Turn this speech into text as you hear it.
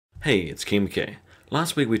Hey, it's Kim K.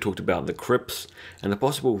 Last week we talked about the crypts and the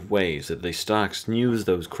possible ways that the Starks use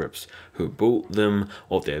those crypts, who built them,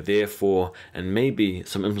 what they're there for, and maybe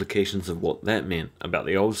some implications of what that meant about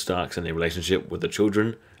the old Starks and their relationship with the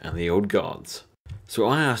children and the old gods. So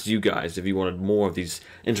I asked you guys if you wanted more of these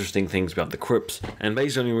interesting things about the crypts, and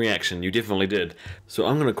based on your reaction, you definitely did. So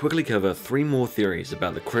I'm going to quickly cover 3 more theories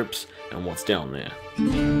about the crypts and what's down there.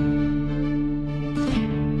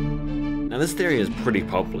 Now this theory is pretty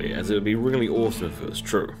popular, as it would be really awesome if it was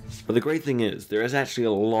true. But the great thing is, there is actually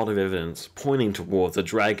a lot of evidence pointing towards a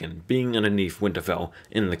dragon being underneath Winterfell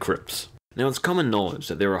in the crypts. Now it's common knowledge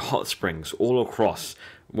that there are hot springs all across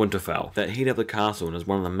Winterfell that heat up the castle and is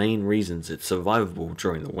one of the main reasons it's survivable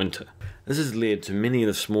during the winter. This has led to many of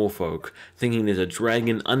the small folk thinking there's a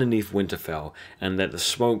dragon underneath Winterfell and that the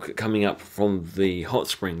smoke coming up from the hot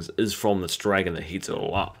springs is from this dragon that heats it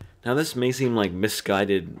all up. Now this may seem like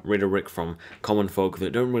misguided rhetoric from common folk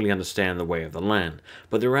that don't really understand the way of the land,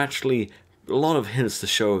 but there are actually a lot of hints to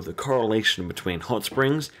show the correlation between hot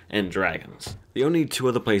springs and dragons. The only 2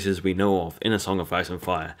 other places we know of in A Song of Ice and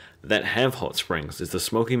Fire that have hot springs is the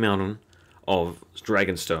Smoky Mountain of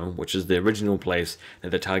Dragonstone, which is the original place that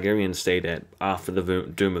the Targaryens stayed at after the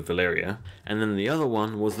Doom of Valyria, and then the other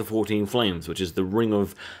one was the 14 Flames, which is the ring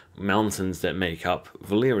of mountains that make up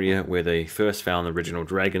Valyria, where they first found the original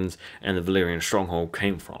dragons and the Valyrian stronghold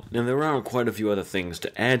came from. Now there are quite a few other things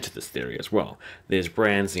to add to this theory as well. There's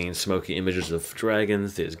Bran seeing smoky images of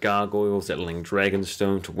dragons, there's gargoyles that link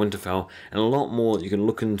Dragonstone to Winterfell, and a lot more you can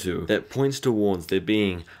look into that points towards there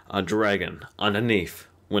being a dragon underneath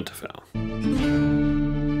Winterfell.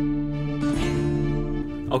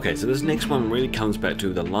 Okay, so this next one really comes back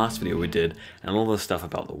to the last video we did and all the stuff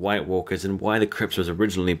about the White Walkers and why the crypts was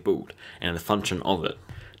originally built and the function of it.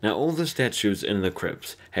 Now all the statues in the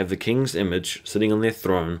crypts have the king's image sitting on their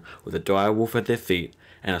throne with a direwolf at their feet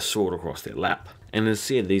and a sword across their lap. And as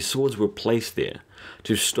said, these swords were placed there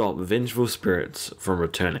to stop vengeful spirits from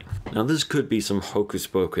returning. Now this could be some hocus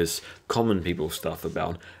pocus common people stuff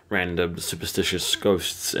about random superstitious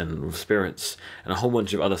ghosts and spirits and a whole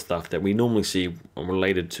bunch of other stuff that we normally see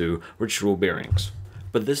related to ritual bearings.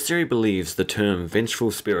 But this theory believes the term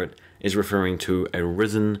vengeful spirit is referring to a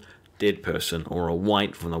risen dead person or a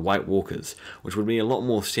wight from the White Walkers, which would make a lot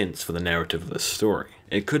more sense for the narrative of this story.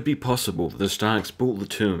 It could be possible that the Starks built the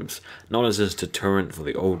tombs not as a deterrent for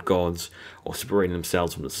the old gods or separating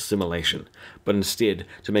themselves from this assimilation, but instead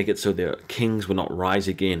to make it so their kings would not rise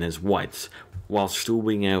again as wights while still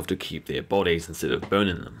being able to keep their bodies instead of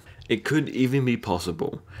burning them. It could even be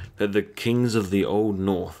possible that the kings of the Old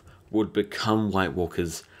North would become White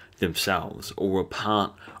Walkers themselves, or were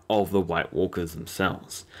part of the White Walkers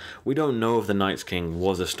themselves. We don't know if the Night's King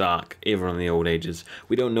was a Stark ever in the old ages.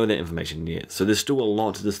 We don't know that information yet, so there's still a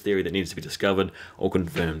lot to this theory that needs to be discovered or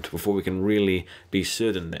confirmed before we can really be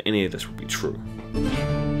certain that any of this will be true.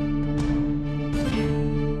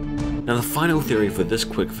 Now the final theory for this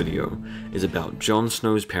quick video is about Jon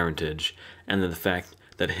Snow's parentage and the fact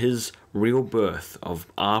that his real birth of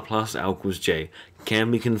R plus L equals J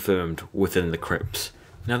can be confirmed within the crypts.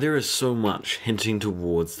 Now there is so much hinting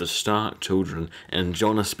towards the Stark children, and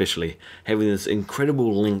Jon especially, having this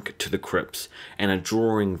incredible link to the crypts and a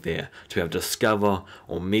drawing there to have discover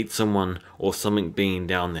or meet someone or something being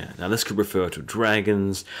down there. Now this could refer to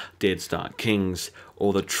dragons, dead Stark kings,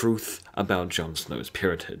 or the truth about Jon Snow's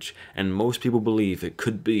parentage, and most people believe it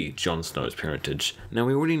could be Jon Snow's parentage. Now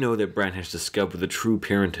we already know that Bran has discovered the true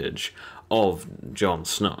parentage of Jon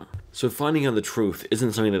Snow. So finding out the truth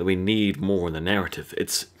isn't something that we need more in the narrative.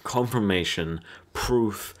 It's confirmation,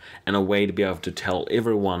 proof, and a way to be able to tell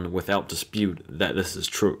everyone without dispute that this is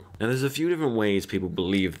true. Now there's a few different ways people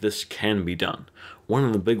believe this can be done. One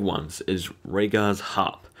of the big ones is Rhaegar's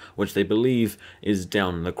harp, which they believe is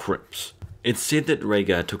down in the crypts. It's said that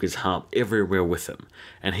Rhaegar took his harp everywhere with him,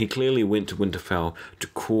 and he clearly went to Winterfell to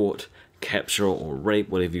court, capture, or rape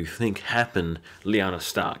whatever you think happened Lyanna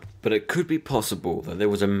Stark. But it could be possible that there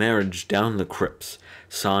was a marriage down in the crypts,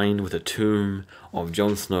 signed with a tomb of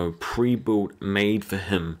Jon Snow pre-built made for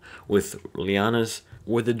him with Lyanna's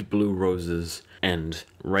withered blue roses and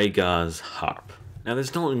Rhaegar's harp. Now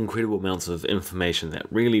there's not incredible amounts of information that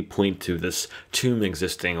really point to this tomb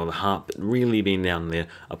existing or the harp really being down there,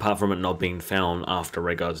 apart from it not being found after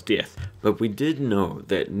Rhaegar's death. But we did know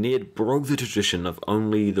that Ned broke the tradition of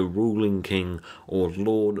only the ruling king or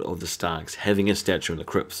lord of the Starks having a statue in the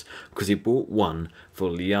crypts, because he bought one for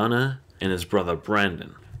Lyanna and his brother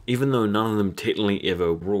Brandon, even though none of them technically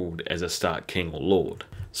ever ruled as a Stark king or lord.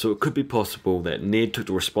 So it could be possible that Ned took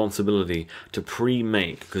the responsibility to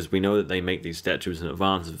pre-make, because we know that they make these statues in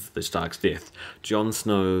advance of the Stark's death, Jon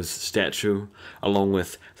Snow's statue, along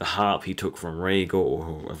with the harp he took from Rhaegar,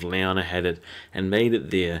 or if Lyanna had it, and made it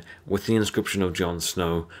there with the inscription of Jon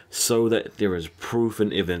Snow, so that there is proof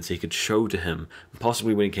and evidence he could show to him,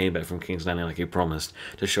 possibly when he came back from King's Landing like he promised,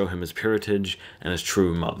 to show him his parentage and his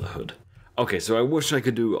true motherhood. Okay, so I wish I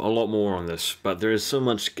could do a lot more on this, but there is so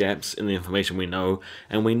much gaps in the information we know,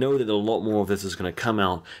 and we know that a lot more of this is going to come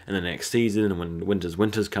out in the next season and when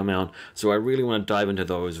Winters come out, so I really want to dive into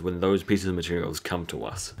those when those pieces of materials come to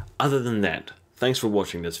us. Other than that, thanks for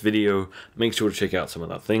watching this video. Make sure to check out some of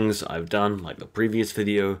the things I've done, like the previous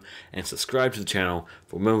video, and subscribe to the channel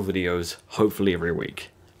for more videos, hopefully every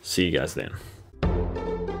week. See you guys then.